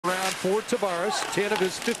for Tavares. 10 of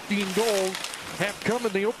his 15 goals have come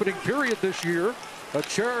in the opening period this year.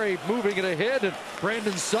 Achari moving it ahead, and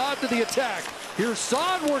Brandon Saad to the attack. Here's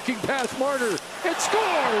Saad working past Marner. It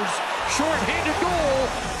scores! Shorthanded goal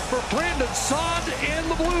for Brandon Saad and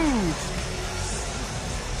the Blues.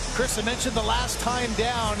 Chris, I mentioned the last time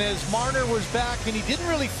down as Marner was back, and he didn't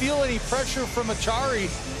really feel any pressure from Achari.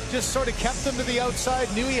 Just sort of kept him to the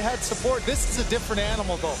outside, knew he had support. This is a different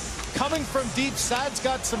animal, though. Coming from deep, Saad's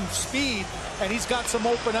got some speed, and he's got some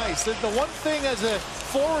open ice. The one thing as a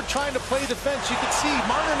forward trying to play defense, you could see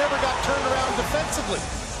Marner never got turned around defensively.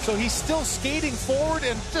 So he's still skating forward,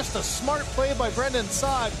 and just a smart play by Brandon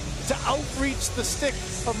Saad to outreach the stick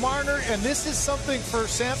of Marner. And this is something for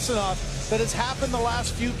Samsonov that has happened the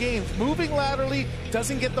last few games. Moving laterally,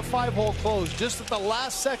 doesn't get the 5-hole closed. Just at the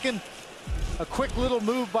last second, a quick little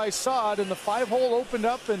move by Saad, and the 5-hole opened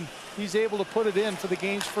up, and he's able to put it in for the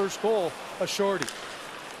game's first goal, a shorty.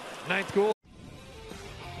 9th goal.